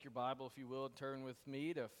your Bible, if you will, and turn with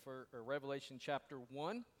me to Revelation chapter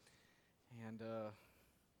 1. And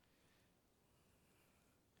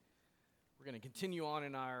we're going to continue on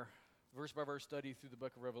in our verse-by-verse study through the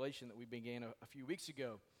book of Revelation that we began a few weeks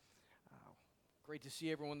ago. Great to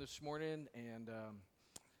see everyone this morning, and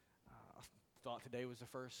I thought today was the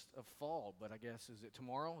first of fall, but I guess, is it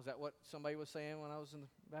tomorrow? Is that what somebody was saying when I was in the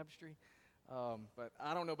baptistry? But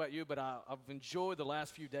I don't know about you, but I've enjoyed the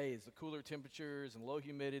last few days, the cooler temperatures and low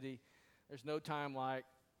humidity. There's no time like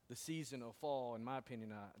the season of fall, in my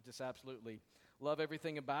opinion. I just absolutely love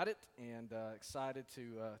everything about it, and excited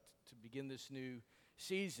to begin this new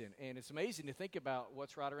season. And it's amazing to think about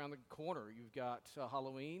what's right around the corner. You've got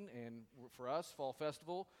Halloween, and for us, Fall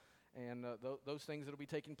Festival, and those things that will be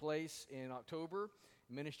taking place in October,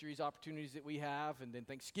 ministries opportunities that we have, and then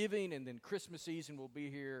Thanksgiving, and then Christmas season will be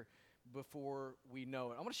here before we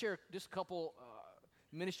know it. I want to share just a couple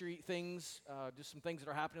ministry things, just some things that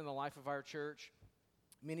are happening in the life of our church.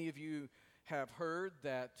 Many of you have heard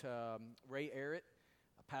that Ray Arrett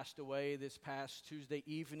passed away this past Tuesday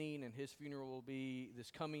evening, and his funeral will be this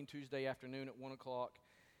coming Tuesday afternoon at 1 o'clock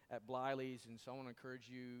at Blyleys. And so I want to encourage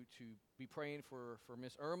you to be praying for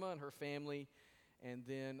Miss Irma and her family. And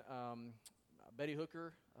then Betty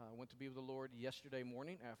Hooker went to be with the Lord yesterday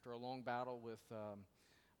morning after a long battle with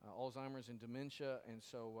Alzheimer's and dementia, and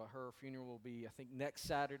so her funeral will be, I think, next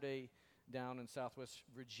Saturday down in Southwest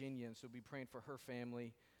Virginia, and so be praying for her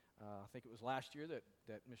family. I think it was last year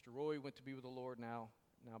that Mr. Roy went to be with the Lord. Now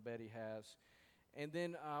Betty has. And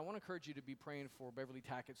then I want to encourage you to be praying for Beverly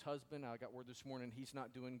Tackett's husband. I got word this morning he's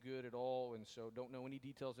not doing good at all, and so don't know any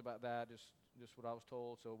details about that, just what I was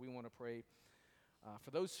told. So we want to pray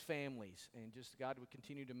for those families, and just God would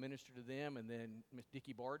continue to minister to them. And then Miss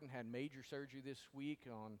Dickie Barton had major surgery this week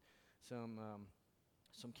on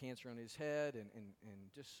some cancer on his head, and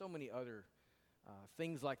just so many other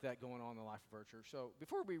things like that going on in the life of our church. So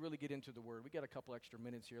before we really get into the Word, we got a couple extra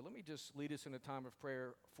minutes here. Let me just lead us in a time of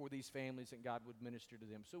prayer for these families, and God would minister to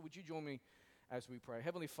them. So would you join me as we pray?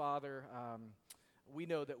 Heavenly Father, we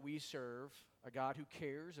know that we serve a God who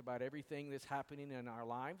cares about everything that's happening in our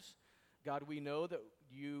lives. God, we know that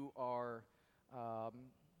you are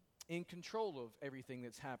in control of everything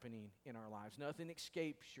that's happening in our lives. Nothing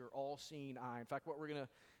escapes your all-seeing eye. In fact, what we're going to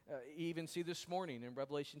even see this morning in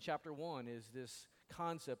Revelation chapter 1 is this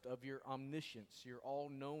concept of your omniscience, your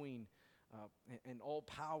all-knowing and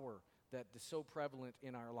all-power that is so prevalent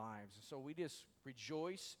in our lives. And so we just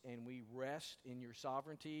rejoice and we rest in your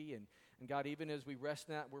sovereignty. And God, even as we rest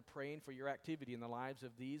in that, we're praying for your activity in the lives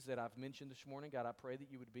of these that I've mentioned this morning. God, I pray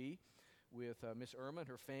that you would be with Miss Irma and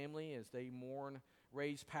her family as they mourn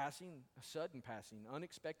Ray's passing, a sudden passing,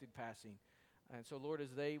 unexpected passing. And so, Lord,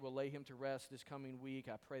 as they will lay him to rest this coming week,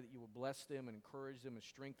 I pray that you will bless them and encourage them and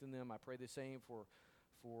strengthen them. I pray the same for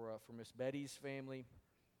Miss Betty's family.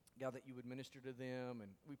 God, that you would minister to them.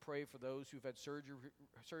 And we pray for those who've had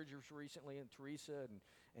surgeries recently, and Teresa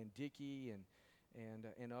and Dickie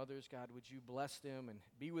and others. God, would you bless them and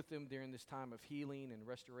be with them during this time of healing and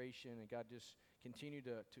restoration. And God, just continue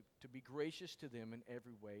to be gracious to them in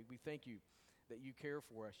every way. We thank you that you care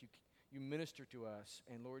for us. You minister to us.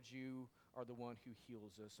 And Lord, you are the one who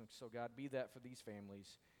heals us. And so God, be that for these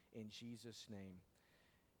families. In Jesus' name,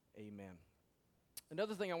 amen.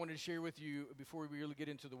 Another thing I wanted to share with you before we really get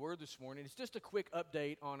into the Word this morning is just a quick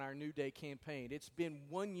update on our New Day campaign. It's been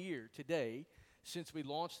 1 year today since we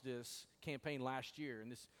launched this campaign last year.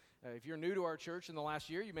 And this, if you're new to our church in the last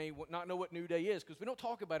year, you may not know what New Day is, because we don't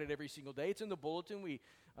talk about it every single day. It's in the bulletin. We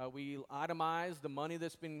itemize the money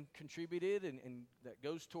that's been contributed and that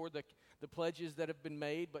goes toward the pledges that have been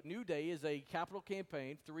made. But New Day is a capital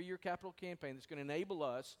campaign, 3-year capital campaign that's going to enable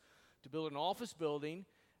us to build an office building,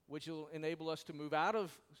 which will enable us to move out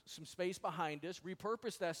of some space behind us,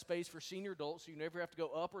 repurpose that space for senior adults so you never have to go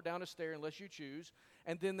up or down a stair unless you choose.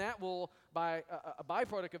 And then that will, by a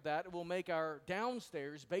byproduct of that, it will make our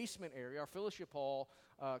downstairs basement area, our fellowship hall,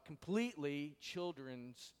 completely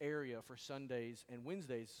children's area for Sundays and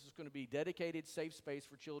Wednesdays. This is going to be dedicated, safe space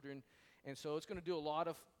for children. And so it's going to do a lot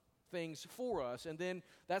of things for us. And then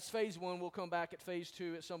that's phase 1. We'll come back at phase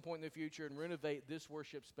 2 at some point in the future and renovate this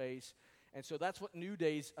worship space. And so that's what New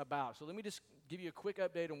Day's about. So let me just give you a quick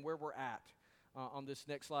update on where we're at. On this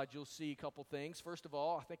next slide, you'll see a couple things. First of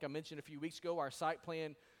all, I think I mentioned a few weeks ago, our site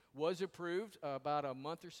plan was approved about a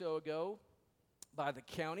month or so ago by the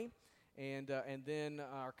county. And then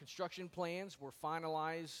our construction plans were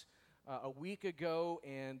finalized a week ago.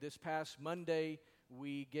 And this past Monday,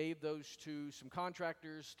 we gave those to some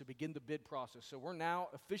contractors to begin the bid process. So we're now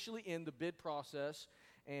officially in the bid process.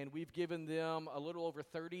 And we've given them a little over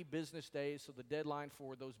 30 business days, so the deadline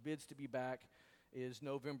for those bids to be back is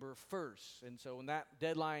November 1st. And so when that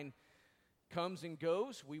deadline comes and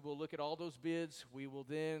goes, we will look at all those bids. We will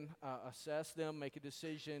then assess them, make a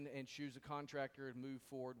decision, and choose a contractor and move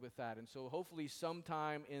forward with that. And so hopefully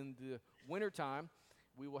sometime in the wintertime,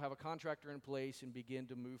 we will have a contractor in place and begin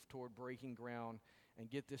to move toward breaking ground and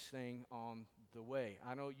get this thing on the way.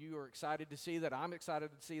 I know you are excited to see that. I'm excited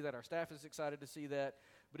to see that. Our staff is excited to see that.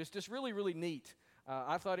 But it's just really, really neat.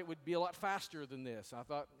 I thought it would be a lot faster than this. I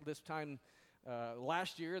thought this time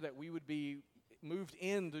last year that we would be moved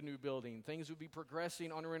in the new building. Things would be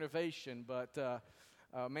progressing on renovation. But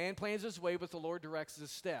man plans his way, but the Lord directs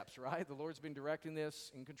his steps, right? The Lord's been directing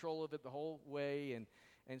this, in control of it the whole way.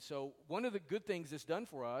 And so one of the good things it's done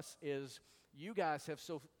for us is you guys have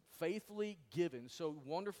so faithfully given, so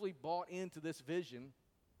wonderfully bought into this vision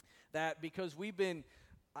that because we've been,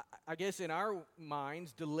 I guess in our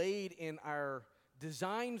minds, delayed in our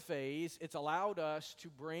design phase, it's allowed us to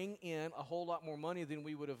bring in a whole lot more money than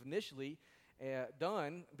we would have initially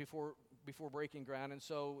done before breaking ground. And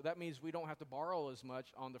so that means we don't have to borrow as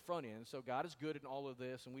much on the front end. So God is good in all of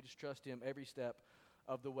this, and we just trust him every step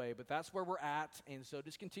of the way. But that's where we're at, and so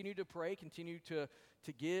just continue to pray, continue to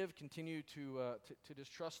give, continue to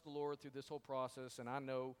just trust the Lord through this whole process. And I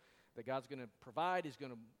know that God's going to provide, he's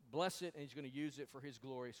going to bless it, and he's going to use it for his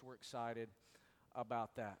glory. So we're excited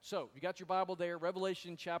about that. So you got your Bible there,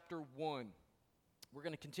 Revelation chapter 1. We're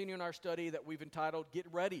going to continue in our study that we've entitled Get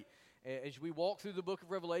Ready. As we walk through the book of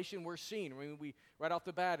Revelation, we're seeing, right off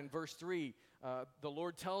the bat in verse 3, the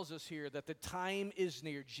Lord tells us here that the time is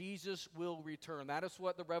near. Jesus will return. That is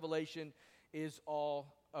what the Revelation is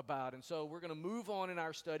all about. And so we're going to move on in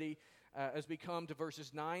our study as we come to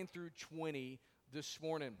verses 9 through 20 this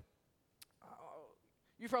morning.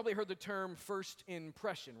 You've probably heard the term first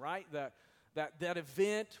impression, right? That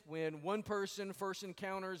event when one person first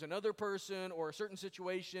encounters another person or a certain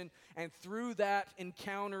situation, and through that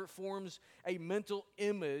encounter forms a mental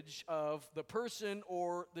image of the person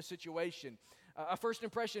or the situation. A first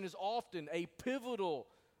impression is often a pivotal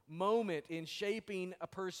moment in shaping a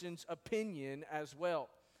person's opinion as well.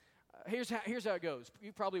 Here's how it goes.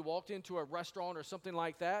 You probably walked into a restaurant or something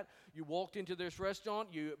like that. You walked into this restaurant.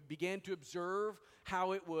 You began to observe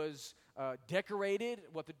how it was decorated,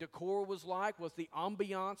 what the decor was like, what the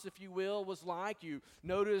ambiance, if you will, was like. You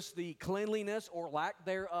noticed the cleanliness or lack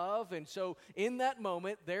thereof. And so in that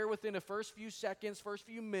moment, there within the first few seconds, first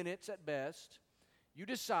few minutes at best, you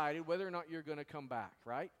decided whether or not you're going to come back,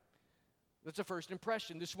 right? That's a first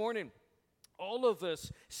impression. This morning, all of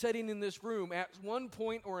us sitting in this room at one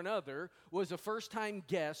point or another was a first-time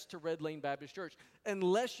guest to Red Lane Baptist Church,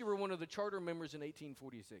 unless you were one of the charter members in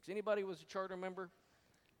 1846. Anybody was a charter member?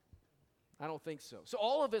 I don't think so. So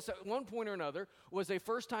all of us at one point or another was a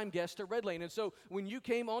first-time guest to Red Lane. And so when you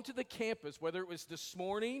came onto the campus, whether it was this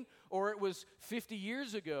morning or it was 50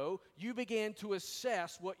 years ago, you began to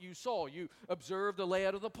assess what you saw. You observed the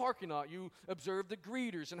layout of the parking lot. You observed the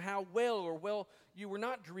greeters and how well you were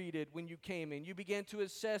not greeted when you came in. You began to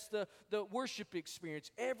assess the worship experience.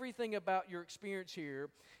 Everything about your experience here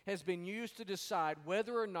has been used to decide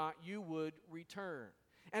whether or not you would return.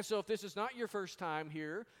 And so if this is not your first time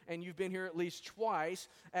here, and you've been here at least twice,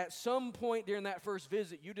 at some point during that first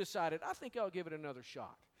visit, you decided, I think I'll give it another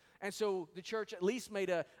shot. And so the church at least made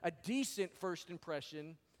a decent first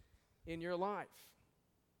impression in your life.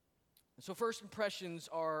 And so first impressions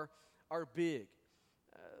are big.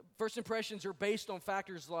 First impressions are based on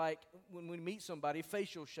factors like, when we meet somebody,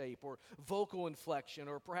 facial shape or vocal inflection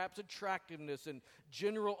or perhaps attractiveness and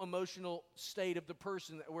general emotional state of the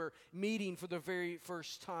person that we're meeting for the very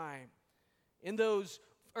first time. In those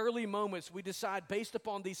early moments, we decide based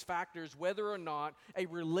upon these factors whether or not a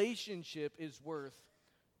relationship is worth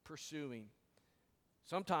pursuing.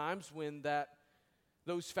 Sometimes when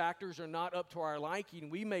those factors are not up to our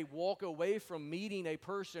liking, we may walk away from meeting a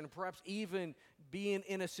person, perhaps even being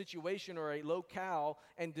in a situation or a locale,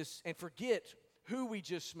 and forget who we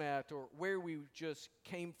just met or where we just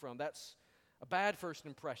came from. That's a bad first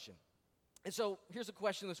impression. And so here's a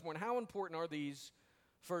question this morning. How important are these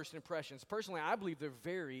first impressions? Personally, I believe they're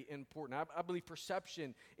very important. I believe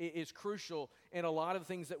perception is crucial in a lot of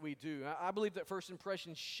things that we do. I believe that first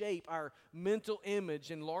impressions shape our mental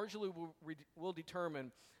image and largely will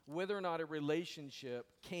determine whether or not a relationship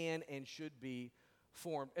can and should be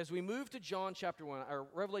formed. As we move to John chapter 1, or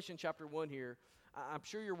Revelation chapter 1 here, I'm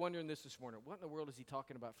sure you're wondering this morning. What in the world is he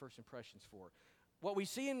talking about first impressions for? What we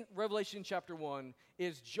see in Revelation chapter 1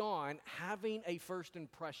 is John having a first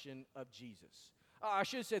impression of Jesus. I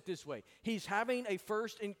should say it this way. He's having a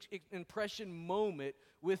first impression moment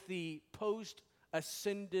with the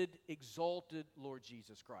post-ascended, exalted Lord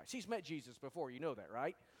Jesus Christ. He's met Jesus before. You know that,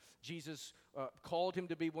 right? Jesus called him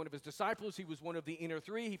to be one of his disciples. He was one of the inner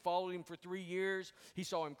three. He followed him for 3 years. He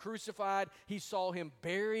saw him crucified. He saw him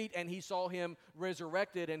buried, and he saw him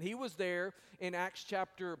resurrected. And he was there in Acts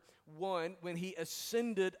chapter 1 when he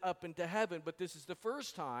ascended up into heaven. But this is the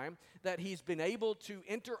first time that he's been able to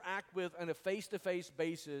interact with on a face-to-face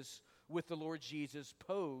basis with the Lord Jesus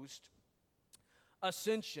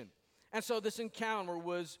post-ascension. And so this encounter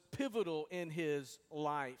was pivotal in his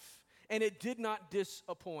life, and it did not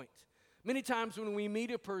disappoint. Many times when we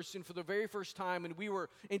meet a person for the very first time and we were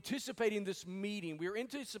anticipating this meeting, we were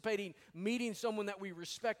anticipating meeting someone that we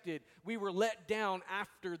respected, we were let down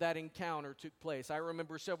after that encounter took place. I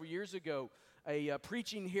remember several years ago, a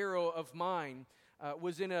preaching hero of mine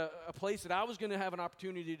was in a place that I was going to have an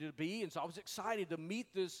opportunity to be, and so I was excited to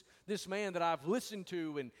meet this man that I've listened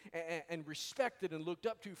to and respected and looked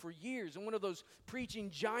up to for years, and one of those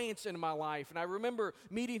preaching giants in my life. And I remember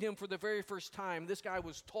meeting him for the very first time. This guy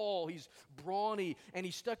was tall, he's brawny, and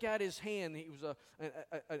he stuck out his hand. He was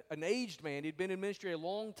an aged man. He'd been in ministry a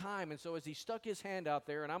long time, and so as he stuck his hand out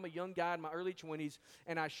there, and I'm a young guy in my early 20s,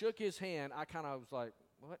 and I shook his hand, I kind of was like,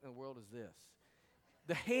 what in the world is this?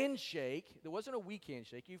 The handshake, there wasn't a weak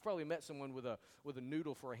handshake. You've probably met someone with a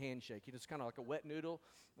noodle for a handshake. It's kind of like a wet noodle.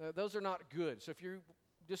 Those are not good. So if you're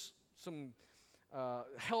just some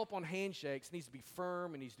help on handshakes, it needs to be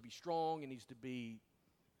firm, it needs to be strong, it needs to be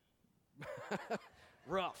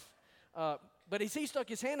rough. But he stuck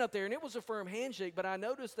his hand out there, and it was a firm handshake, but I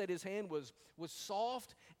noticed that his hand was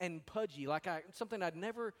soft and pudgy, like something I'd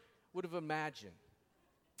never would have imagined.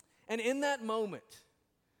 And in that moment,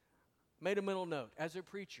 made a mental note. As a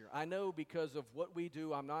preacher, I know because of what we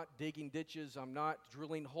do, I'm not digging ditches, I'm not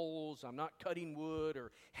drilling holes, I'm not cutting wood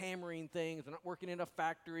or hammering things, I'm not working in a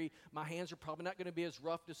factory. My hands are probably not going to be as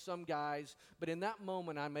rough as some guys, but in that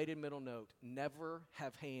moment, I made a mental note. Never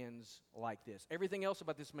have hands like this. Everything else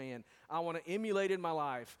about this man, I want to emulate in my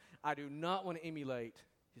life. I do not want to emulate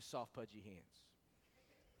his soft, pudgy hands.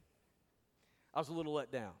 I was a little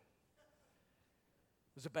let down.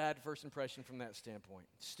 It was a bad first impression from that standpoint.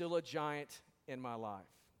 Still a giant in my life,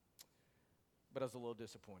 but I was a little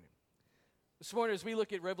disappointed. This morning, as we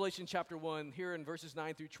look at Revelation chapter 1, here in verses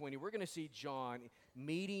 9 through 20, we're going to see John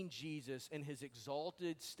meeting Jesus in his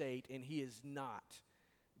exalted state, and he is not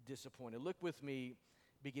disappointed. Look with me,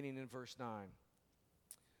 beginning in verse 9.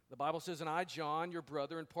 The Bible says, "And I, John, your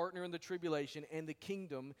brother and partner in the tribulation and the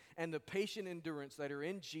kingdom and the patient endurance that are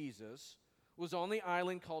in Jesus, was on the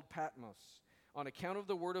island called Patmos, on account of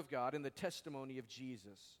the word of God and the testimony of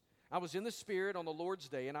Jesus. I was in the Spirit on the Lord's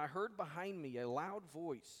day, and I heard behind me a loud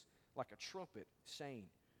voice like a trumpet saying,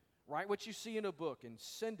 'Write what you see in a book and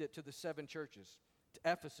send it to the 7 churches, to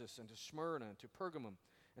Ephesus and to Smyrna and to Pergamum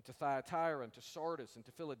and to Thyatira and to Sardis and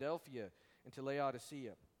to Philadelphia and to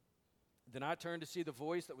Laodicea.' Then I turned to see the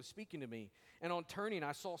voice that was speaking to me, and on turning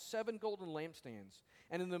I saw 7 golden lampstands,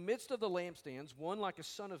 and in the midst of the lampstands one like a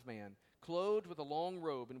son of man, clothed with a long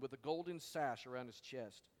robe and with a golden sash around his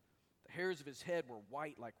chest. The hairs of his head were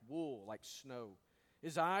white like wool, like snow.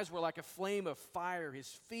 His eyes were like a flame of fire.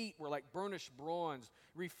 His feet were like burnished bronze,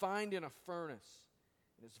 refined in a furnace.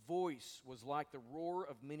 And his voice was like the roar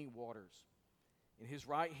of many waters. In his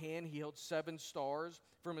right hand he held 7 stars.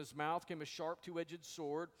 From his mouth came a sharp 2-edged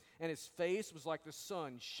sword, and his face was like the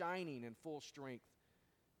sun, shining in full strength.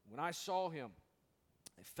 When I saw him,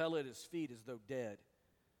 I fell at his feet as though dead.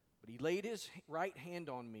 But he laid his right hand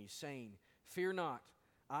on me, saying, 'Fear not,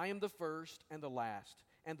 I am the first and the last,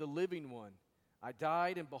 and the living one. I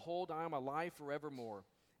died, and behold, I am alive forevermore,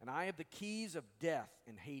 and I have the keys of death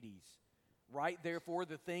and Hades. Write therefore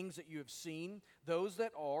the things that you have seen, those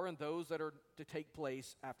that are and those that are to take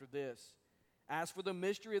place after this. As for the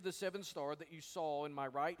mystery of the 7 stars that you saw in my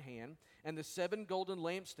right hand, and the 7 golden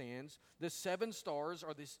lampstands, the 7 stars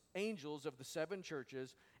are the angels of the 7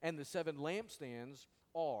 churches, and the 7 lampstands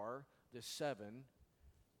are the 7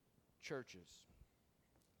 churches.'"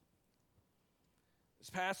 This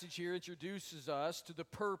passage here introduces us to the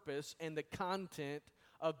purpose and the content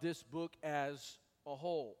of this book as a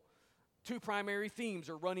whole. 2 primary themes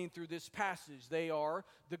are running through this passage. They are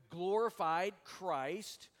the glorified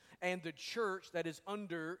Christ and the church that is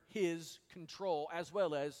under his control as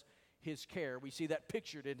well as his care. We see that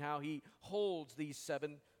pictured in how he holds these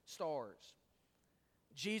 7 stars.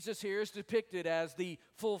 Jesus here is depicted as the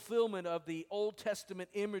fulfillment of the Old Testament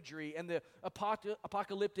imagery and the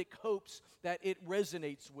apocalyptic hopes that it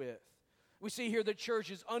resonates with. We see here the church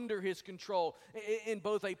is under his control in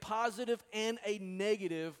both a positive and a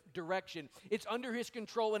negative direction. It's under his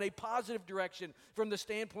control in a positive direction from the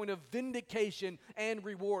standpoint of vindication and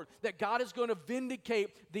reward. That God is going to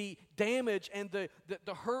vindicate the damage and the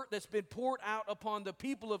hurt that's been poured out upon the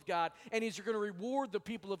people of God, and he's going to reward the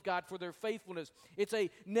people of God for their faithfulness. It's a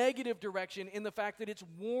negative direction in the fact that it's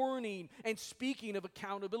warning and speaking of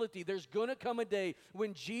accountability. There's going to come a day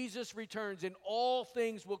when Jesus returns and all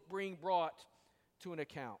things will bring brought to an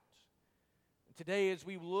account. And today, as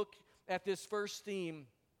we look at this first theme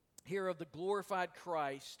here of the glorified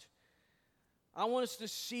Christ, I want us to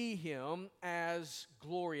see him as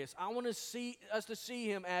glorious. I want us to see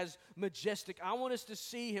him as majestic. I want us to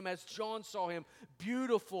see him as John saw him,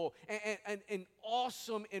 beautiful and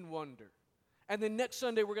awesome in wonder. And then next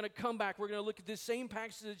Sunday, we're going to come back. We're going to look at this same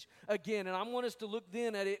passage again. And I want us to look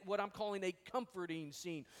then at it, what I'm calling a comforting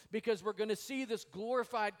scene. Because we're going to see this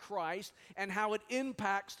glorified Christ and how it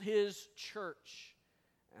impacts his church.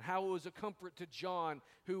 And how it was a comfort to John,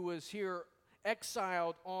 who was here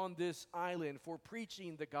exiled on this island for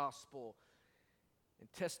preaching the gospel and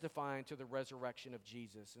testifying to the resurrection of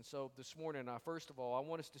Jesus. And so this morning, first of all, I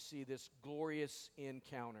want us to see this glorious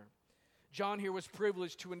encounter. John here was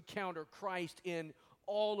privileged to encounter Christ in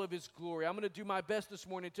all of his glory. I'm going to do my best this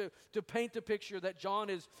morning to paint the picture that John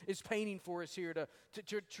is painting for us here,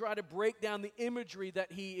 to try to break down the imagery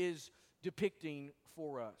that he is depicting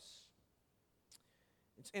for us.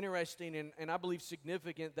 It's interesting and I believe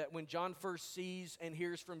significant that when John first sees and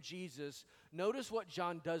hears from Jesus, notice what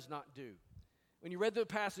John does not do. When you read the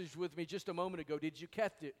passage with me just a moment ago, did you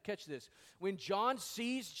catch this? When John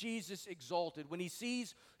sees Jesus exalted, when he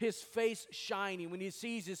sees his face shining, when he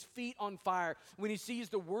sees his feet on fire, when he sees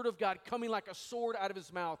the word of God coming like a sword out of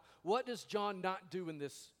his mouth, what does John not do in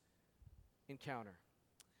this encounter?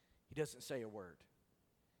 He doesn't say a word.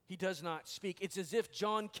 He does not speak. It's as if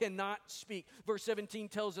John cannot speak. Verse 17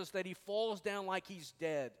 tells us that he falls down like he's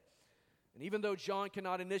dead. And even though John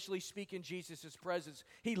cannot initially speak in Jesus' presence,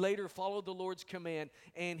 he later followed the Lord's command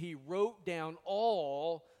and he wrote down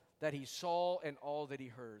all that he saw and all that he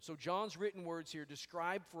heard. So John's written words here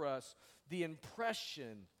describe for us the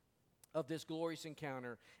impression of this glorious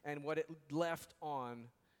encounter and what it left on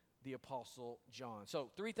the Apostle John.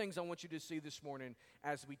 So 3 things I want you to see this morning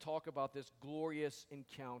as we talk about this glorious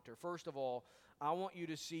encounter. First of all, I want you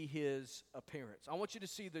to see his appearance. I want you to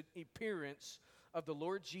see the appearance of the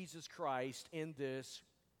Lord Jesus Christ in this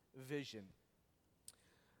vision.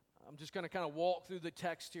 I'm just going to kind of walk through the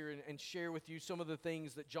text here and share with you some of the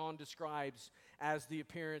things that John describes as the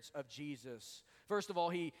appearance of Jesus. First of all,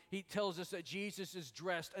 he tells us that Jesus is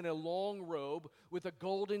dressed in a long robe with a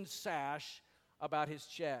golden sash about his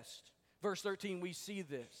chest. Verse 13, we see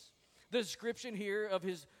this. The description here of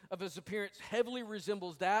his appearance heavily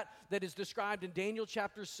resembles that is described in Daniel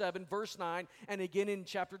chapter 7, verse 9, and again in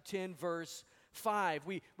chapter 10, verse 5.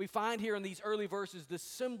 We find here in these early verses the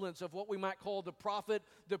semblance of what we might call the prophet,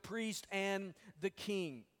 the priest, and the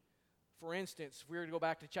king. For instance, if we were to go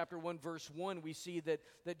back to chapter 1, verse 1, we see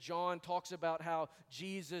that John talks about how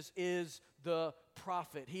Jesus is the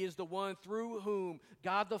prophet. He is the one through whom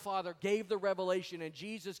God the Father gave the revelation, and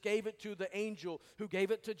Jesus gave it to the angel who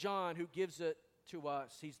gave it to John, who gives it to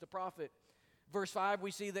us. He's the prophet. Verse 5,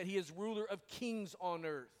 we see that he is ruler of kings on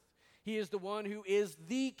earth. He is the one who is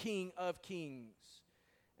the King of kings.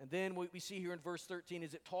 And then what we see here in verse 13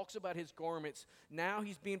 is it talks about his garments. Now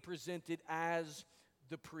he's being presented as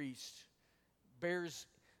the priest. Bears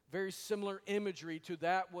very similar imagery to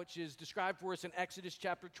that which is described for us in Exodus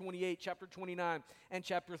chapter 28, chapter 29, and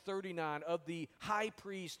chapter 39 of the high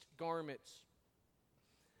priest garments.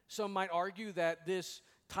 Some might argue that this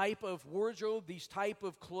type of wardrobe, these type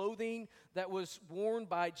of clothing that was worn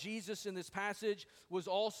by Jesus in this passage was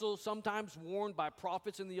also sometimes worn by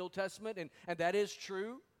prophets in the Old Testament, and that is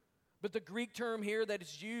true. But the Greek term here that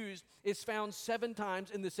is used is found 7 times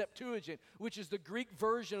in the Septuagint, which is the Greek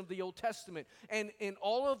version of the Old Testament. And in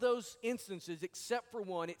all of those instances, except for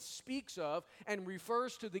one, it speaks of and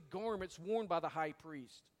refers to the garments worn by the high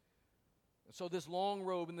priest. So this long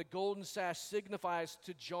robe and the golden sash signifies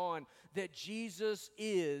to John that Jesus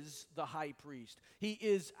is the high priest. He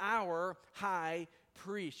is our high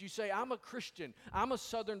priest. You say, I'm a Christian. I'm a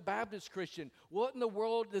Southern Baptist Christian. What in the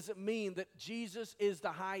world does it mean that Jesus is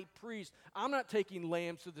the high priest? I'm not taking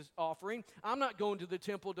lambs to this offering. I'm not going to the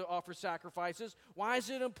temple to offer sacrifices. Why is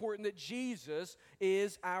it important that Jesus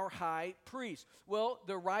is our high priest? Well,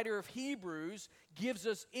 the writer of Hebrews gives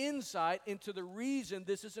us insight into the reason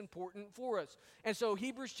this is important for us. And so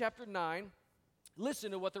Hebrews chapter 9,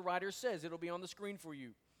 listen to what the writer says. It'll be on the screen for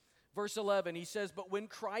you. Verse 11, he says, "But when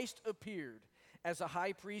Christ appeared as a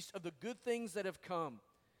high priest of the good things that have come.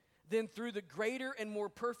 Then through the greater and more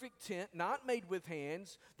perfect tent, not made with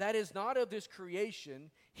hands, that is not of this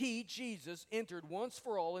creation, he, Jesus, entered once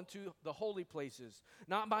for all into the holy places,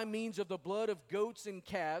 not by means of the blood of goats and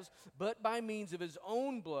calves, but by means of his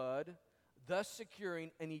own blood, thus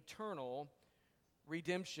securing an eternal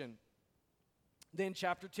redemption. Then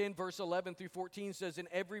chapter 10, verse 11 through 14 says, "And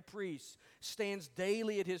every priest stands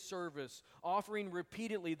daily at his service, offering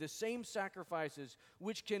repeatedly the same sacrifices,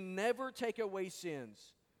 which can never take away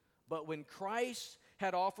sins. But when Christ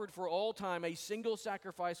had offered for all time a single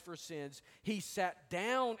sacrifice for sins, he sat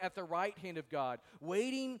down at the right hand of God,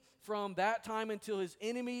 waiting from that time until his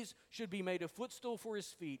enemies should be made a footstool for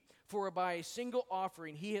his feet. For by a single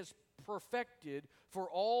offering he has perfected for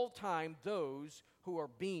all time those who are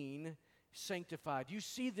being sanctified." You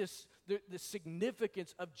see this, the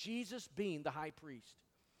significance of Jesus being the high priest.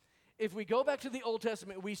 If we go back to the Old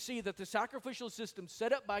Testament, we see that the sacrificial system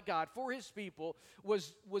set up by God for his people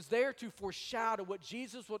was there to foreshadow what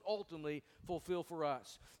Jesus would ultimately fulfill for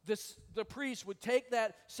us. The priest would take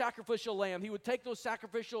that sacrificial lamb, he would take those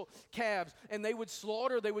sacrificial calves, and they would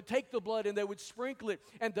take the blood and they would sprinkle it,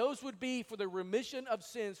 and those would be for the remission of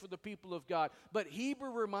sins for the people of God. But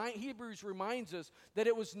Hebrews reminds us that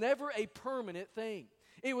it was never a permanent thing.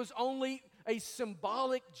 It was only a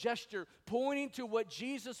symbolic gesture pointing to what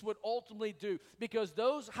Jesus would ultimately do, because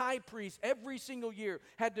those high priests every single year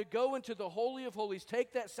had to go into the Holy of Holies,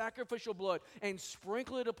 take that sacrificial blood and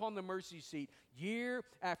sprinkle it upon the mercy seat year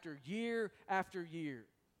after year after year,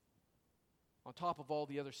 on top of all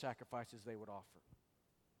the other sacrifices they would offer.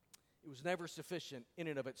 It was never sufficient in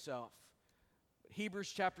and of itself.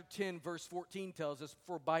 Hebrews chapter 10 verse 14 tells us,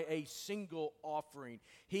 "For by a single offering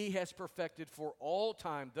he has perfected for all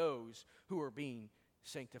time those who are being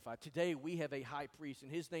sanctified." Today we have a high priest,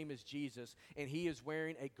 and his name is Jesus, and he is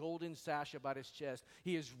wearing a golden sash about his chest.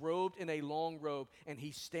 He is robed in a long robe, and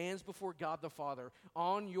he stands before God the Father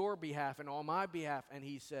on your behalf and on my behalf, and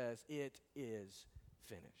he says, "It is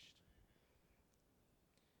finished."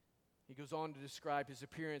 He goes on to describe his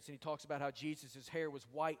appearance, and he talks about how Jesus' hair was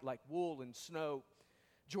white like wool and snow.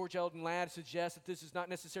 George Eldon Ladd suggests that this is not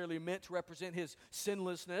necessarily meant to represent his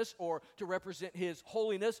sinlessness or to represent his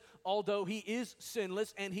holiness, although he is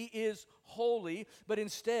sinless and he is holy, but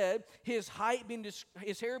instead his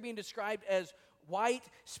hair being described as white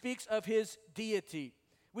speaks of his deity.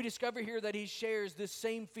 We discover here that he shares this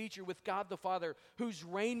same feature with God the Father, whose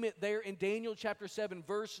raiment there in Daniel chapter 7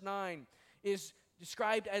 verse 9 is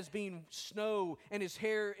described as being snow, and his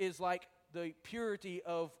hair is like the purity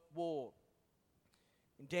of wool.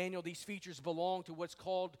 In Daniel, these features belong to what's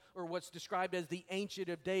called, or what's described as the Ancient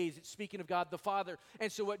of Days. It's speaking of God the Father.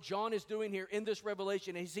 And so what John is doing here in this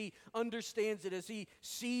revelation, as he understands it, as he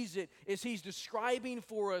sees it, is he's describing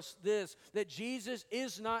for us this, that Jesus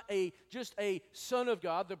is not just a son of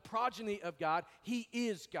God, the progeny of God. He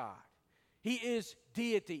is God. He is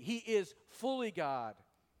deity. He is fully God,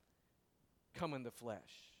 come in the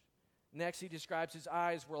flesh. Next, he describes his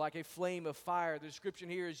eyes were like a flame of fire. The description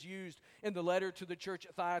here is used in the letter to the church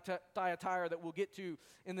at Thyatira that we'll get to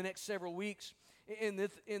in the next several weeks. In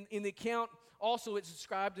the account, also it's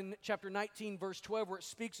described in chapter 19, verse 12, where it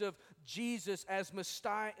speaks of Jesus as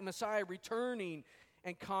Messiah returning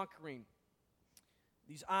and conquering.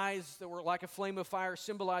 These eyes that were like a flame of fire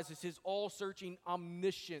symbolizes his all-searching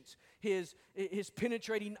omniscience, his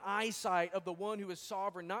penetrating eyesight of the one who is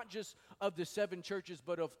sovereign, not just of the seven churches,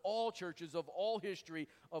 but of all churches, of all history,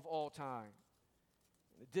 of all time.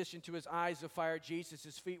 In addition to his eyes of fire,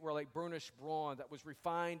 Jesus' feet were like burnished bronze that was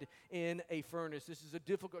refined in a furnace. This is a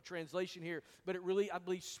difficult translation here, but it really, I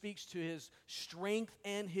believe, speaks to his strength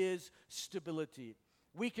and his stability.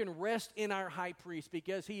 We can rest in our high priest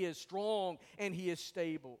because he is strong and he is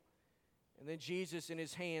stable. And then Jesus in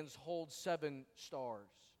his hands holds 7 stars.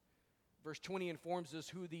 Verse 20 informs us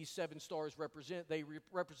who these 7 stars represent. They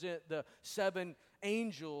represent the 7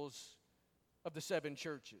 angels of the 7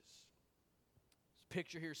 churches. This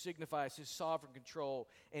picture here signifies his sovereign control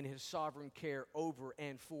and his sovereign care over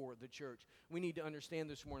and for the church. We need to understand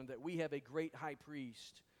this morning that we have a great high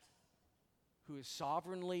priest who is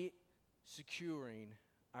sovereignly securing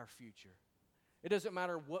our future. It doesn't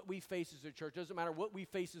matter what we face as a church. It doesn't matter what we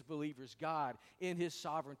face as believers. God, in his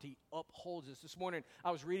sovereignty, upholds us. This morning,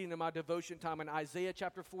 I was reading in my devotion time in Isaiah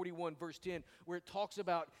chapter 41, verse 10, where it talks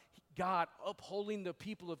about God upholding the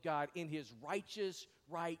people of God in his righteous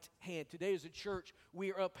right hand. Today as a church,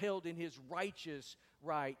 we are upheld in his righteous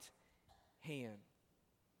right hand.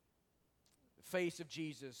 The face of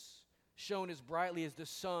Jesus shone as brightly as the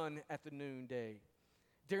sun at the noonday.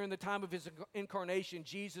 during the time of his incarnation,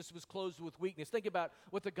 Jesus was clothed with weakness. Think about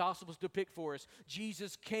what the Gospels depict for us.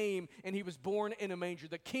 Jesus came and he was born in a manger.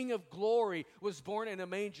 The King of glory was born in a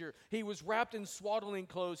manger. He was wrapped in swaddling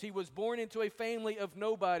clothes. He was born into a family of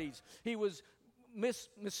nobodies. He was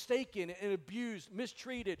mistaken and abused,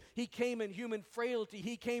 mistreated. He came in human frailty.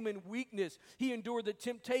 He came in weakness. He endured the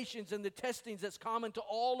temptations and the testings that's common to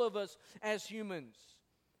all of us as humans.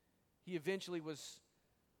 He eventually was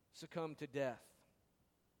succumbed to death.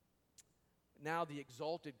 Now the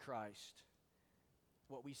exalted Christ,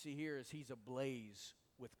 what we see here is he's ablaze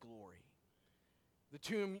with glory.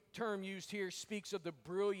 The term used here speaks of the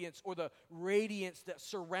brilliance or the radiance that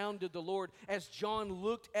surrounded the Lord. As John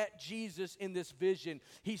looked at Jesus in this vision,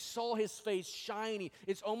 he saw his face shining.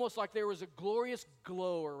 It's almost like there was a glorious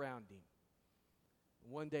glow around him.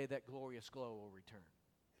 One day that glorious glow will return.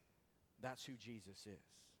 That's who Jesus is.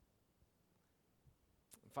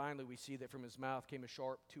 And finally, we see that from his mouth came a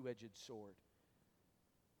sharp, two-edged sword.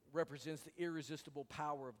 It represents the irresistible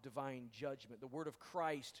power of divine judgment. The word of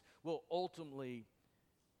Christ will ultimately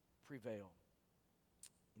prevail.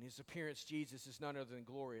 In his appearance, Jesus is none other than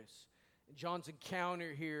glorious. And John's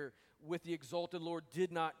encounter here with the exalted Lord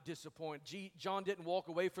did not disappoint. John didn't walk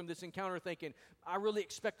away from this encounter thinking, I really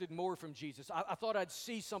expected more from Jesus. I thought I'd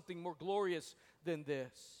see something more glorious than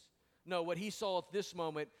this. No, what he saw at this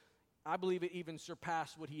moment, I believe it even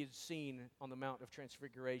surpassed what he had seen on the Mount of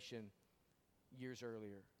Transfiguration years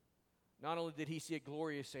earlier. Not only did he see a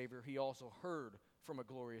glorious Savior, he also heard from a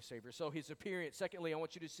glorious Savior. So his appearance. Secondly, I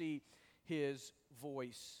want you to see his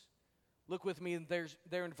voice. Look with me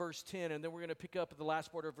there in verse 10, and then we're going to pick up at the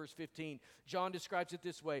last part of verse 15. John describes it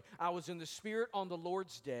this way. I was in the Spirit on the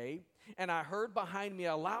Lord's day, and I heard behind me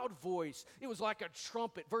a loud voice. It was like a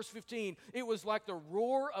trumpet. Verse 15, it was like the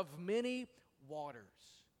roar of many waters.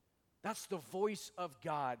 That's the voice of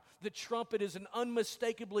God. The trumpet is an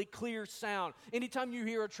unmistakably clear sound. Anytime you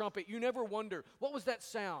hear a trumpet, you never wonder, what was that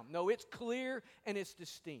sound? No, it's clear and it's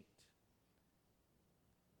distinct.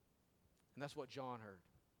 And that's what John heard.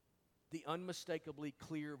 The unmistakably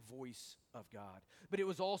clear voice of God. But it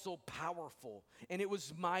was also powerful and it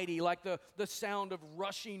was mighty, like the sound of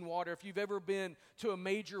rushing water. If you've ever been to a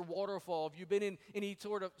major waterfall, if you've been in any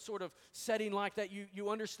sort of setting like that, you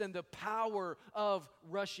understand the power of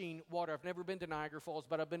rushing water. I've never been to Niagara Falls,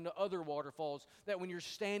 but I've been to other waterfalls that when you're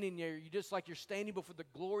standing there, you just like you're standing before the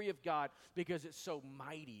glory of God because it's so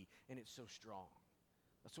mighty and it's so strong.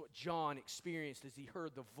 That's what John experienced as he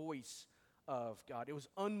heard the voice of God. It was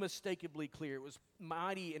unmistakably clear. It was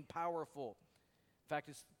mighty and powerful. In fact,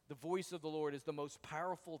 the voice of the Lord is the most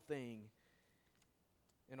powerful thing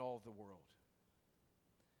in all of the world.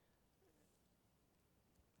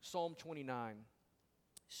 Psalm 29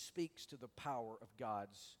 speaks to the power of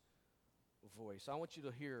God's voice. I want you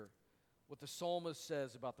to hear what the psalmist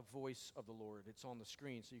says about the voice of the Lord. It's on the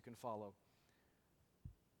screen so you can follow.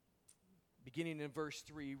 Beginning in verse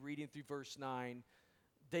 3, reading through verse 9,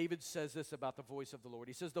 David says this about the voice of the Lord.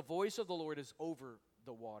 He says, the voice of the Lord is over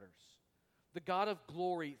the waters. The God of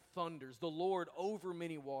glory thunders, the Lord over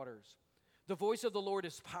many waters. The voice of the Lord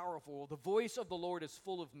is powerful. The voice of the Lord is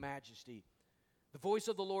full of majesty. The voice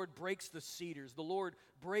of the Lord breaks the cedars. The Lord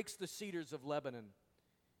breaks the cedars of Lebanon.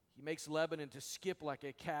 He makes Lebanon to skip like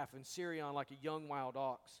a calf and Sirion like a young wild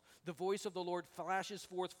ox. The voice of the Lord flashes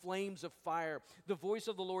forth flames of fire. The voice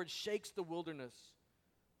of the Lord shakes the wilderness.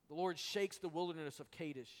 The Lord shakes the wilderness of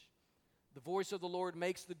Kadesh. The voice of the Lord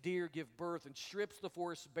makes the deer give birth and strips the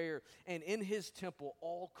forest bare. And in his temple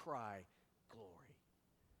all cry, glory.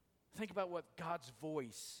 Think about what God's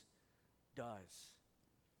voice does.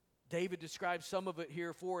 David describes some of it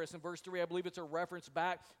here for us in verse 3. I believe it's a reference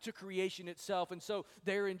back to creation itself. And so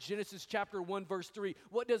there in Genesis chapter 1, verse 3,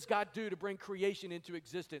 what does God do to bring creation into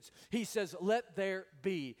existence? He says, let there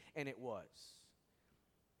be, and it was.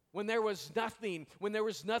 When there was nothing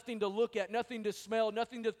to look at, nothing to smell,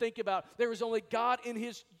 nothing to think about, there was only God in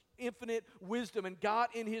his infinite wisdom and God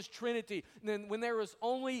in his Trinity. And then when there was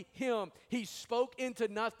only him, he spoke into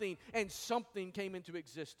nothing and something came into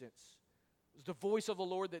existence. It was the voice of the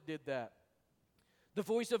Lord that did that. The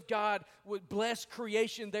voice of God would bless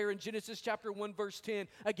creation there in Genesis chapter 1, verse 10,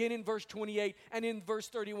 again in verse 28, and in verse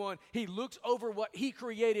 31. He looks over what he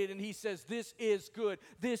created and he says, this is good,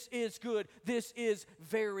 this is good, this is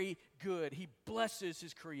very good. He blesses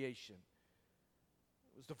his creation.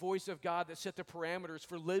 It was the voice of God that set the parameters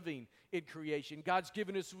for living in creation. God's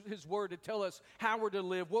given us his word to tell us how we're to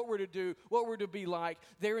live, what we're to do, what we're to be like.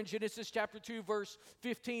 There in Genesis chapter 2, verse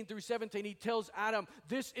 15 through 17, he tells Adam,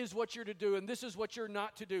 this is what you're to do and this is what you're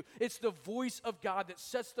not to do. It's the voice of God that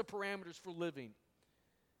sets the parameters for living.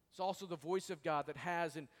 It's also the voice of God that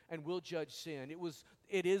has and will judge sin.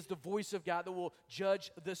 It is the voice of God that will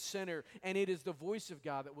judge the sinner, and it is the voice of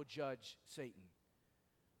God that will judge Satan.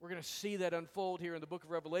 We're going to see that unfold here in the book of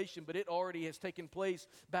Revelation, but it already has taken place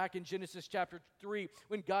back in Genesis chapter 3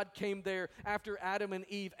 when God came there after Adam and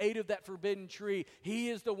Eve ate of that forbidden tree. He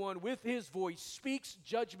is the one with his voice speaks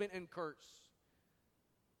judgment and curse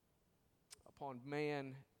upon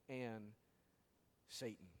man and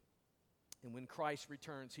Satan. And when Christ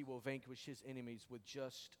returns, he will vanquish his enemies with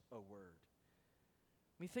just a word.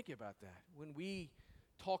 I mean, think about that. When we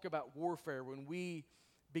talk about warfare, when we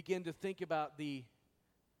begin to think about the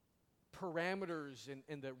parameters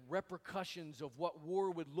and the repercussions of what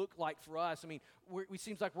war would look like for us. I mean, it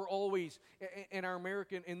seems like we're always,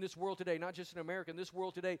 in this world today, not just in America, in this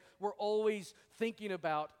world today, we're always thinking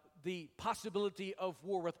about the possibility of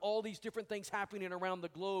war with all these different things happening around the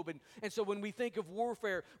globe. And so when we think of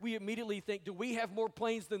warfare, we immediately think, do we have more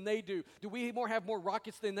planes than they do? Do we have more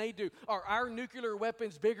rockets than they do? Are our nuclear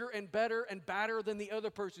weapons bigger and better and badder than the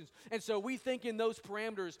other person's? And so we think in those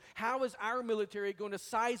parameters, how is our military going to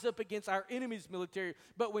size up against our enemy's military?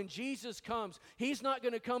 But when Jesus comes, he's not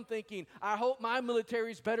going to come thinking, I hope my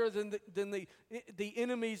military is better than the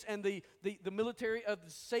enemies and the military of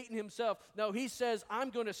Satan himself. No, he says,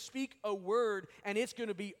 I'm going to speak a word and it's going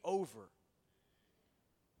to be over.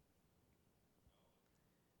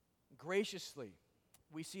 Graciously,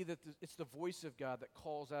 we see that it's the voice of God that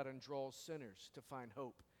calls out and draws sinners to find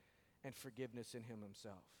hope and forgiveness in him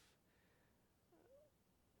himself.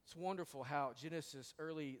 It's wonderful how Genesis,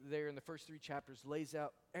 early there in the first 3 chapters, lays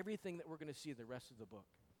out everything that we're going to see the rest of the book.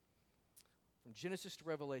 From Genesis to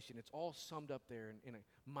Revelation, it's all summed up there in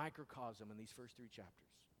a microcosm in these first 3 chapters.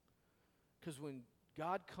 Because when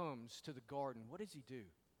God comes to the garden, what does he do?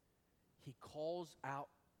 He calls out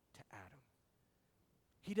to Adam.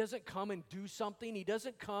 He doesn't come and do something. He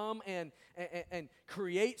doesn't come and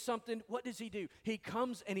create something. What does he do? He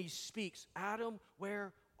comes and he speaks. Adam,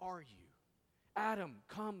 where are you? Adam,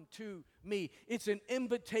 come to me. It's an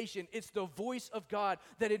invitation. It's the voice of God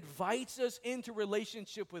that invites us into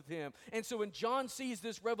relationship with him. And so when John sees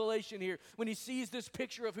this revelation here, when he sees this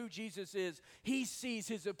picture of who Jesus is, he sees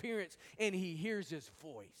his appearance and he hears his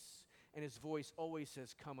voice. And his voice always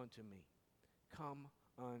says, come unto me. Come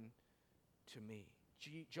unto me.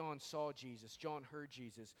 John saw Jesus. John heard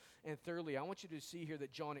Jesus. And thirdly, I want you to see here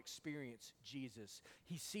that John experienced Jesus.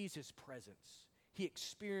 He sees his presence. He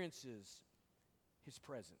experiences his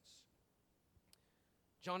presence.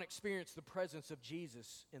 John experienced the presence of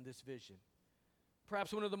Jesus in this vision.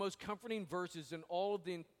 Perhaps one of the most comforting verses in all of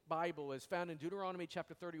the Bible is found in Deuteronomy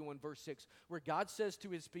chapter 31, verse 6, where God says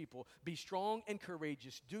to his people, be strong and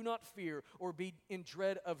courageous, do not fear or be in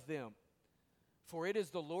dread of them. For it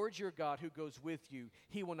is the Lord your God who goes with you.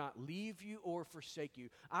 He will not leave you or forsake you.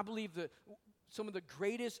 I believe that some of the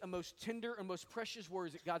greatest and most tender and most precious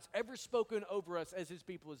words that God's ever spoken over us as his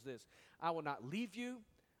people is this: I will not leave you,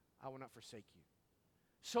 I will not forsake you.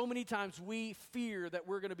 So many times we fear that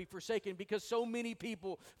we're going to be forsaken because so many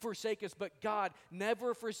people forsake us, but God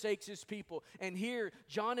never forsakes his people. And here,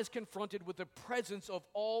 John is confronted with the presence of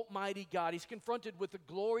Almighty God. He's confronted with the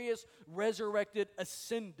glorious, resurrected,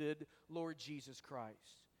 ascended Lord Jesus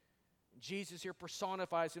Christ. Jesus here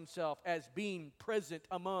personifies himself as being present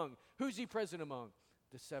among. Who's he present among?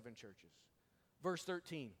 The 7 churches. Verse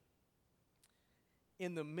 13.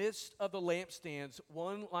 In the midst of the lampstands,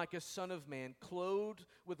 one like a son of man, clothed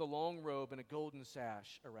with a long robe and a golden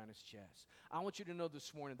sash around his chest. I want you to know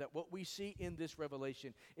this morning that what we see in this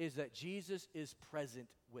revelation is that Jesus is present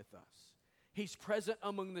with us. He's present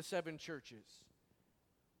among the 7 churches.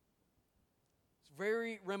 It's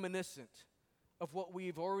very reminiscent of what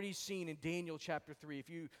we've already seen in Daniel chapter 3. If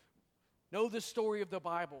you know the story of the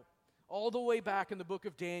Bible, all the way back in the book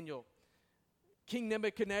of Daniel, King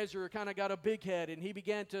Nebuchadnezzar kind of got a big head, and he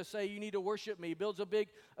began to say, you need to worship me. He builds a big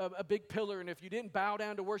pillar, and if you didn't bow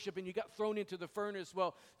down to worship and you got thrown into the furnace,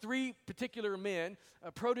 well, 3 particular men,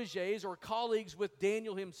 proteges or colleagues with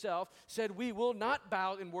Daniel himself, said, we will not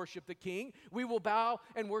bow and worship the king. We will bow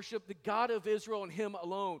and worship the God of Israel and him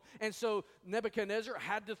alone. And so Nebuchadnezzar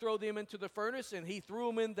had to throw them into the furnace, and he threw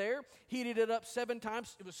them in there, heated it up 7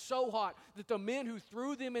 times. It was so hot that the men who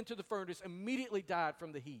threw them into the furnace immediately died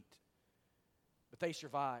from the heat. But they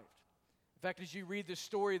survived. In fact, as you read the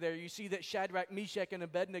story there, you see that Shadrach, Meshach, and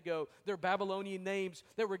Abednego, their Babylonian names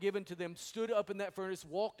that were given to them, stood up in that furnace,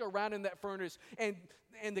 walked around in that furnace, and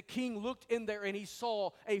the king looked in there and he saw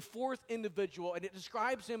a 4th individual, and it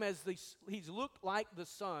describes him as he's looked like the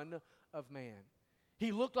Son of Man.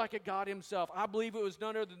 He looked like a God himself. I believe it was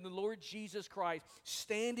none other than the Lord Jesus Christ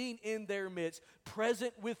standing in their midst,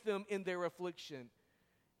 present with them in their affliction.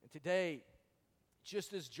 And today,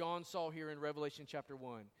 just as John saw here in Revelation chapter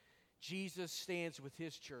 1, Jesus stands with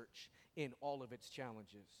his church in all of its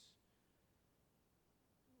challenges.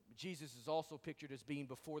 Jesus is also pictured as being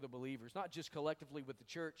before the believers, not just collectively with the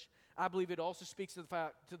church. I believe it also speaks to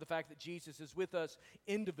the fact that Jesus is with us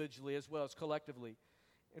individually as well as collectively.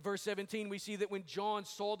 In verse 17, we see that when John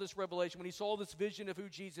saw this revelation, when he saw this vision of who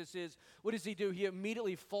Jesus is, what does he do? He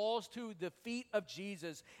immediately falls to the feet of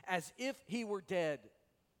Jesus as if he were dead.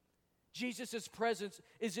 Jesus' presence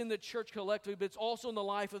is in the church collectively, but it's also in the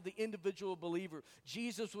life of the individual believer.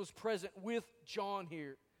 Jesus was present with John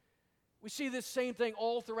here. We see this same thing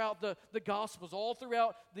all throughout the Gospels, all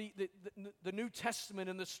throughout the New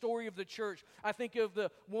Testament and the story of the church. I think of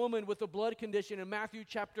the woman with the blood condition in Matthew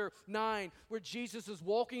chapter 9, where Jesus is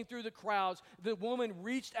walking through the crowds. The woman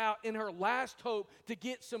reached out in her last hope to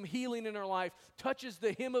get some healing in her life, touches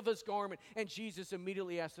the hem of his garment, and Jesus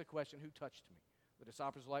immediately asks the question, "Who touched me?" The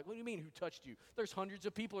disciples are like, "What do you mean, who touched you? There's hundreds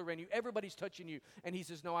of people around you. Everybody's touching you." And he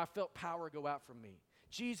says, "No, I felt power go out from me."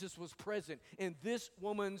 Jesus was present in this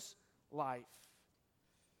woman's life.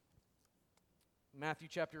 Matthew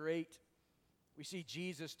chapter 8, we see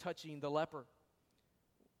Jesus touching the leper.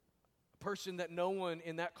 A person that no one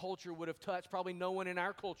in that culture would have touched, probably no one in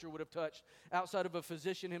our culture would have touched outside of a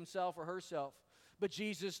physician himself or herself. But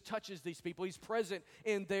Jesus touches these people. He's present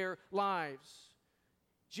in their lives.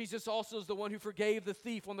 Jesus also is the one who forgave the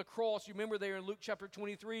thief on the cross. You remember there in Luke chapter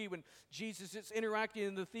 23 when Jesus is interacting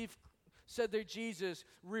and the thief said there, "Jesus,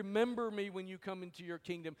 remember me when you come into your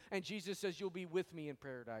kingdom." And Jesus says, "You'll be with me in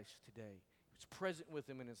paradise today." He was present with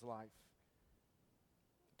him in his life.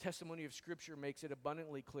 The testimony of Scripture makes it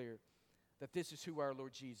abundantly clear that this is who our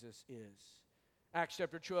Lord Jesus is. Acts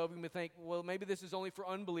chapter 12, you may think, well, maybe this is only for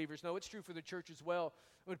unbelievers. No, it's true for the church as well.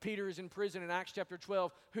 When Peter is in prison in Acts chapter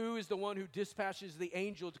 12, who is the one who dispatches the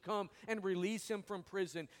angel to come and release him from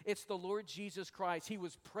prison? It's the Lord Jesus Christ. He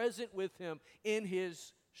was present with him in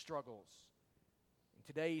his struggles. And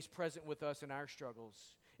today he's present with us in our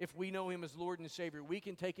struggles. If we know him as Lord and Savior, we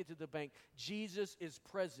can take it to the bank. Jesus is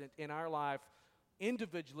present in our life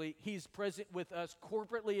individually. He's present with us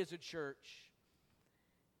corporately as a church.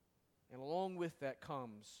 And along with that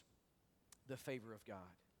comes the favor of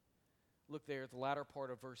God. Look there at the latter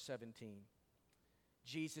part of verse 17.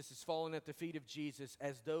 Jesus is fallen at the feet of Jesus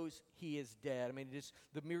as though he is dead. I mean, it is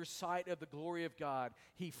the mere sight of the glory of God.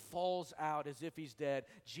 He falls out as if he's dead.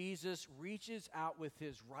 Jesus reaches out with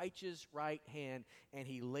his righteous right hand and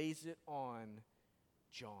he lays it on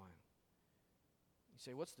John. You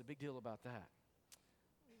say, what's the big deal about that?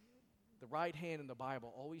 The right hand in the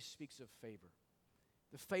Bible always speaks of favor.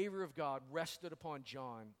 The favor of God rested upon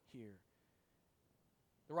John here.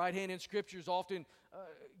 The right hand in Scripture is often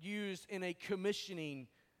used in a commissioning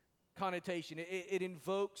connotation. It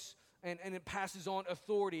invokes and it passes on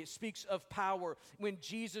authority. It speaks of power. When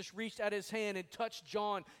Jesus reached out his hand and touched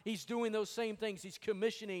John, he's doing those same things. He's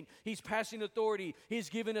commissioning. He's passing authority. He's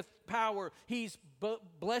giving power. He's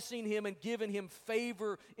blessing him and giving him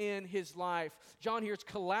favor in his life. John here is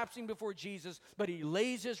collapsing before Jesus, but he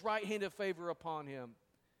lays his right hand of favor upon him.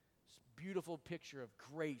 It's a beautiful picture of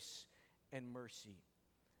grace and mercy.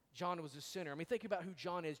 John was a sinner. I mean, think about who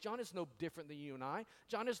John is. John is no different than you and I.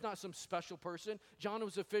 John is not some special person. John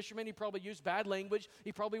was a fisherman. He probably used bad language.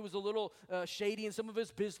 He probably was a little shady in some of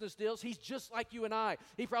his business deals. He's just like you and I.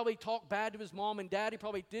 He probably talked bad to his mom and dad. He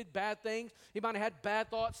probably did bad things. He might have had bad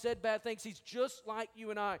thoughts, said bad things. He's just like you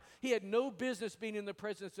and I. He had no business being in the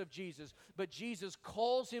presence of Jesus, but Jesus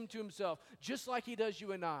calls him to himself just like he does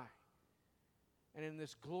you and I. And in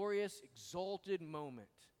this glorious, exalted moment,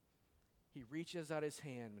 he reaches out his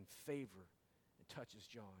hand in favor and touches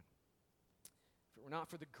John. If it were not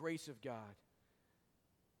for the grace of God,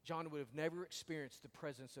 John would have never experienced the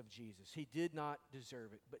presence of Jesus. He did not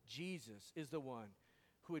deserve it, but Jesus is the one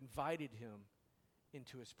who invited him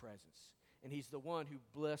into his presence. And he's the one who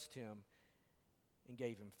blessed him and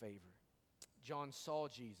gave him favor. John saw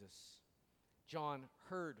Jesus. John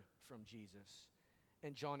heard from Jesus.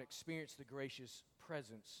 And John experienced the gracious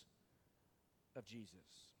presence of Jesus.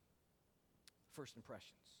 First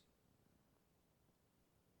impressions.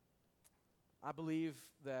 I believe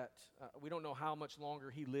that we don't know how much longer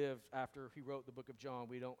he lived after he wrote the book of John.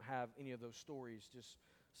 We don't have any of those stories, just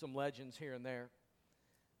some legends here and there.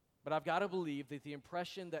 But I've got to believe that the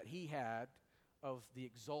impression that he had of the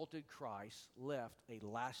exalted Christ left a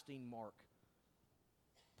lasting mark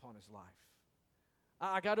upon his life.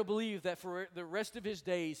 I got to believe that for the rest of his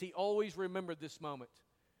days, he always remembered this moment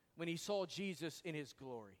when he saw Jesus in his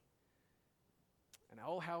glory. And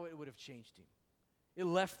oh, how it would have changed him. It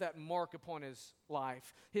left that mark upon his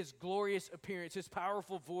life. His glorious appearance, his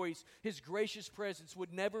powerful voice, his gracious presence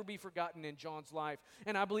would never be forgotten in John's life.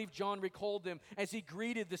 And I believe John recalled them as he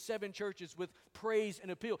greeted the 7 churches with praise and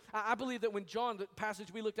appeal. I believe that when John, the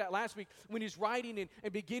passage we looked at last week, when he's writing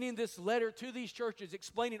and beginning this letter to these churches,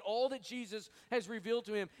 explaining all that Jesus has revealed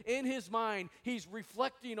to him, in his mind, he's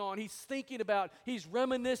reflecting on, he's thinking about, he's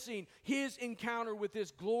reminiscing his encounter with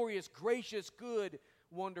this glorious, gracious, good,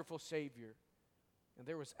 wonderful Savior. And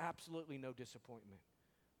there was absolutely no disappointment.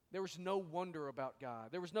 There was no wonder about God.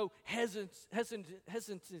 There was no hesitance,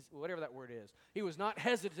 whatever that word is. He was not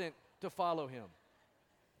hesitant to follow him.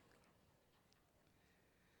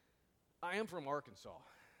 I am from Arkansas,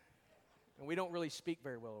 and we don't really speak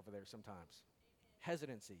very well over there sometimes.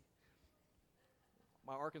 Hesitancy.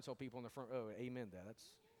 My Arkansas people in the front row, amen that.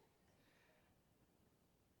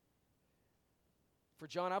 For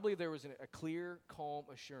John, I believe there was a clear, calm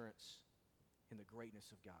assurance in the greatness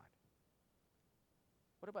of God.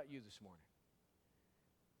 What about you this morning?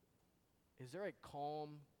 Is there a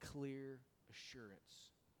calm, clear assurance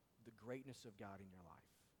of the greatness of God in your life?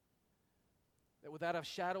 That without a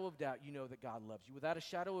shadow of doubt, you know that God loves you. Without a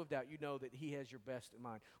shadow of doubt, you know that he has your best in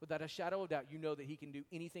mind. Without a shadow of doubt, you know that he can do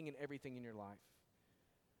anything and everything in your life.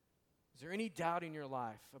 Is there any doubt in your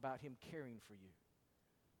life about him caring for you?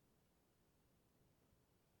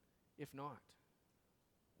 If not,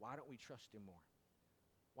 why don't we trust him more?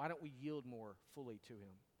 Why don't we yield more fully to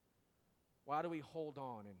him? Why do we hold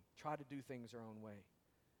on and try to do things our own way?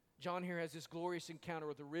 John here has this glorious encounter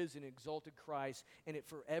with the risen, exalted Christ, and it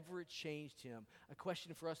forever changed him. A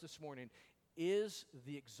question for us this morning: is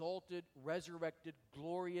the exalted, resurrected,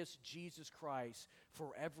 glorious Jesus Christ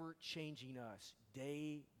forever changing us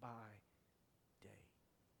day by day?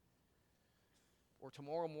 Or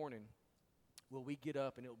tomorrow morning, will we get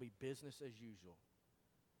up and it will be business as usual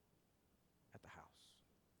at the house?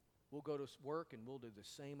 We'll go to work and we'll do the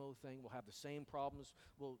same old thing. We'll have the same problems.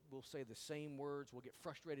 We'll say the same words. We'll get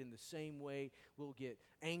frustrated in the same way. We'll get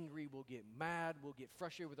angry. We'll get mad. We'll get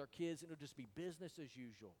frustrated with our kids. It'll just be business as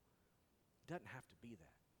usual. It doesn't have to be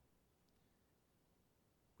that.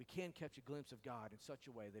 We can catch a glimpse of God in such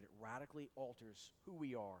a way that it radically alters who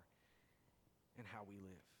we are and how we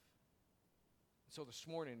live. So this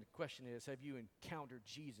morning, the question is, have you encountered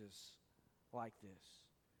Jesus like this?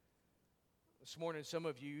 This morning, some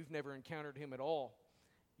of you've never encountered him at all.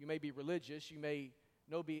 You may be religious. You may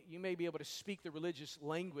be able to speak the religious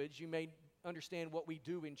language. You may understand what we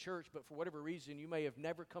do in church, but for whatever reason, you may have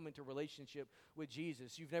never come into relationship with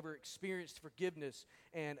Jesus. You've never experienced forgiveness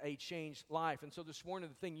and a changed life. And so this morning,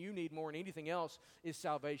 the thing you need more than anything else is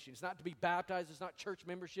salvation. It's not to be baptized. It's not church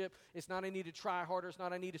membership. It's not I need to try harder. It's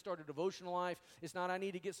not I need to start a devotional life. It's not I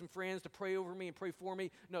need to get some friends to pray over me and pray for me.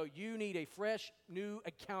 No, you need a fresh, new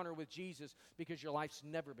encounter with Jesus because your life's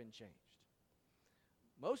never been changed.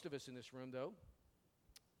 Most of us in this room, though,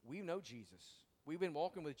 we know Jesus. We've been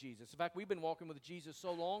walking with Jesus. In fact, we've been walking with Jesus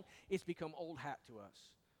so long, it's become old hat to us.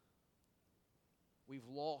 We've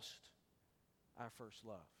lost our first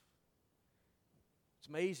love. It's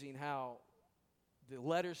amazing how the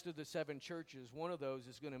letters to the 7 churches, one of those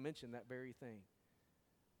is going to mention that very thing.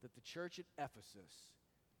 That the church at Ephesus,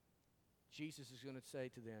 Jesus is going to say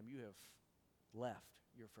to them, you have left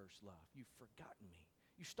your first love. You've forgotten me.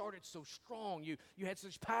 You started so strong. You had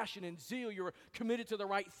such passion and zeal. You were committed to the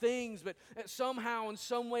right things, but somehow, in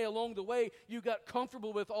some way along the way, you got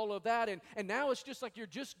comfortable with all of that, and now it's just like you're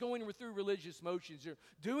just going through religious motions. You're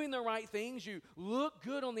doing the right things. You look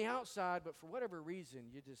good on the outside, but for whatever reason,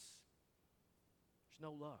 there's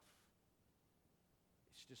no love.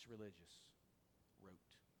 It's just religious rote.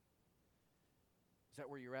 Is that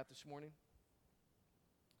where you're at this morning?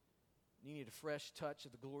 You need a fresh touch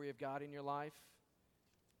of the glory of God in your life?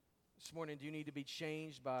 This morning, do you need to be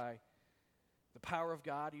changed by the power of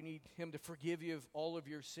God? Do you need him to forgive you of all of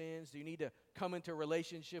your sins? Do you need to come into a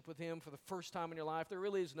relationship with him for the first time in your life? There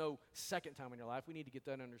really is no second time in your life. We need to get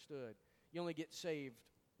that understood. You only get saved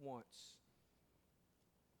once.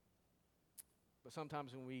 But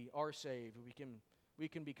sometimes when we are saved, we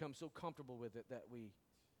can become so comfortable with it that we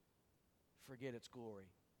forget its glory.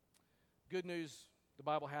 Good news the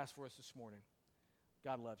Bible has for us this morning.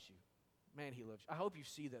 God loves you. Man, he loves you. I hope you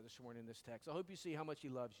see that this morning in this text. I hope you see how much he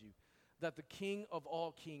loves you. That the King of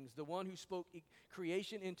all kings, the one who spoke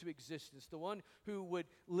creation into existence, the one who would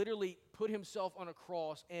literally put himself on a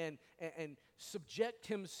cross and subject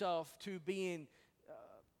himself to being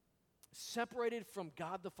separated from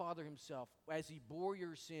God the Father himself, as he bore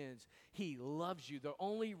your sins. He loves you. The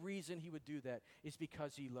only reason he would do that is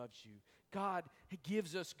because he loves you. God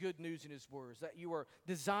gives us good news in his words, that you are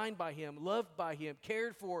designed by him, loved by him,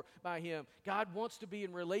 cared for by him. God wants to be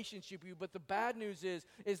in relationship with you, but the bad news is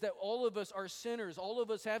that all of us are sinners. All of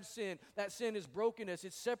us have sinned. That sin has broken us.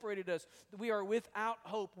 It's separated us. We are without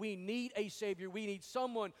hope. We need a Savior. We need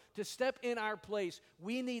someone to step in our place.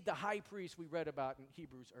 We need the high priest we read about in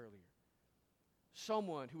Hebrews earlier.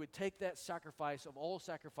 Someone who would take that sacrifice of all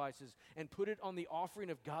sacrifices and put it on the offering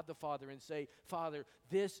of God the Father and say, Father,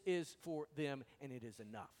 this is for them and it is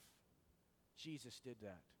enough. Jesus did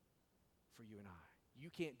that for you and I. You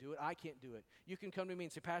can't do it. I can't do it. You can come to me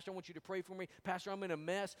and say, Pastor, I want you to pray for me. Pastor, I'm in a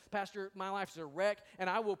mess. Pastor, my life is a wreck, and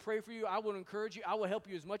I will pray for you. I will encourage you. I will help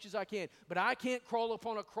you as much as I can. But I can't crawl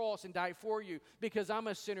upon a cross and die for you because I'm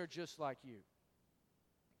a sinner just like you.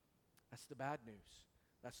 That's the bad news.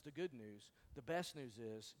 That's the good news. The best news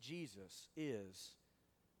is Jesus is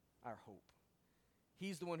our hope.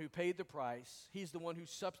 He's the one who paid the price. He's the one who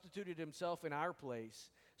substituted himself in our place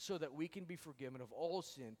so that we can be forgiven of all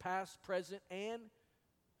sin, past, present, and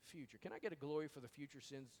future. Can I get a glory for the future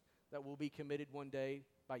sins that will be committed one day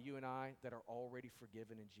by you and I that are already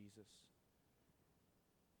forgiven in Jesus?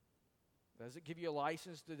 Does it give you a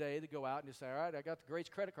license today to go out and just say, all right, I got the Grace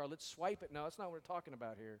credit card, let's swipe it? No, that's not what we're talking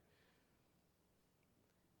about here.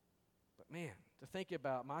 But man, to think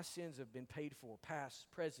about my sins have been paid for, past,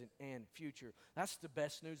 present, and future. That's the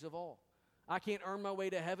best news of all. I can't earn my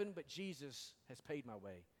way to heaven, but Jesus has paid my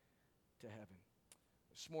way to heaven.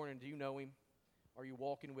 This morning, do you know him? Are you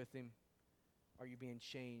walking with him? Are you being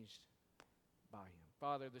changed by him?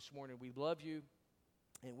 Father, this morning we love you,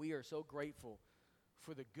 and we are so grateful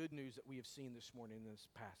for the good news that we have seen this morning in this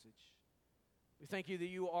passage. We thank you that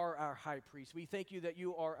you are our high priest. We thank you that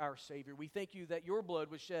you are our Savior. We thank you that your blood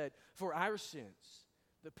was shed for our sins.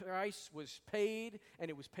 The price was paid, and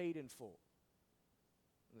it was paid in full.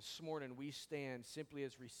 And this morning we stand simply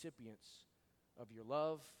as recipients of your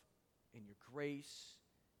love and your grace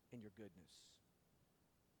and your goodness.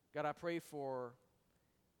 God, I pray for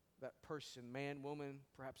that person, man, woman,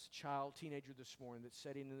 perhaps a child, teenager this morning that's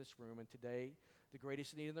sitting in this room, and today the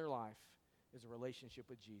greatest need in their life is a relationship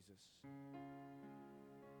with Jesus.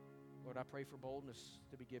 Lord, I pray for boldness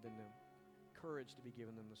to be given them, courage to be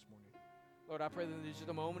given them this morning. Lord, I pray that this is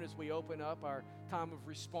the moment as we open up our time of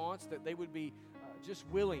response that they would be just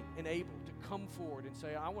willing and able to come forward and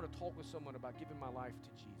say, I want to talk with someone about giving my life to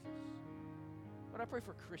Jesus. Lord, I pray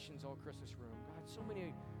for Christians all across this room. God, so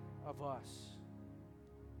many of us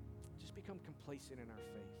just become complacent in our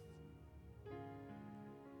faith.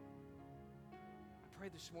 I pray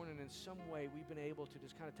this morning in some way we've been able to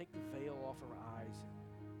just kind of take the veil off our eyes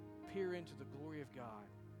and peer into the glory of God,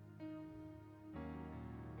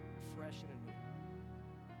 fresh and anew.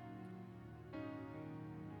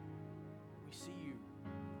 We see you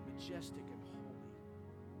majestic and holy,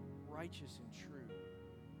 righteous and true.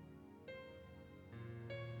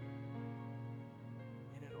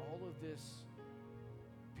 And in all of this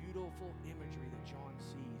beautiful imagery that John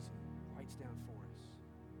sees and writes down for us,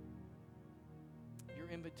 your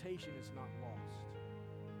invitation is not lost.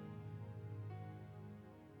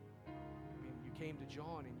 I mean, you came to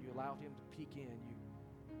John and you allowed him to peek in. You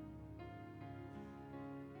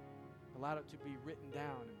allowed it to be written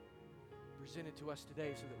down and presented to us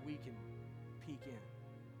today so that we can peek in.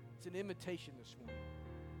 It's an invitation this morning.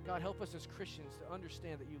 God, help us as Christians to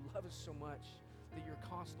understand that you love us so much that you're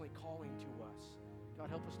constantly calling to us. God,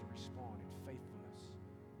 help us to respond in faithfulness,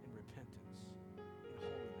 in repentance, in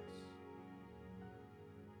holiness.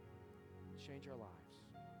 Change our lives.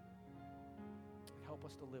 Help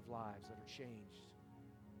us to live lives that are changed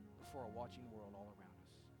before a watching world all around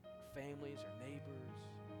us. Our families, our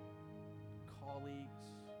neighbors, colleagues,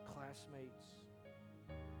 classmates,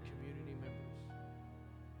 community members.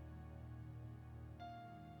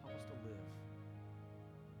 Help us to live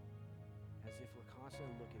as if we're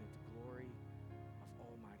constantly looking at the glory of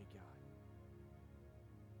Almighty God.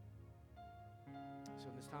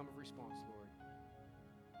 So in this time of response, Lord,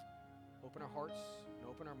 open our hearts and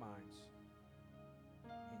open our minds.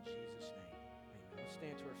 In Jesus' name, amen. Let's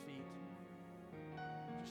stand to our feet.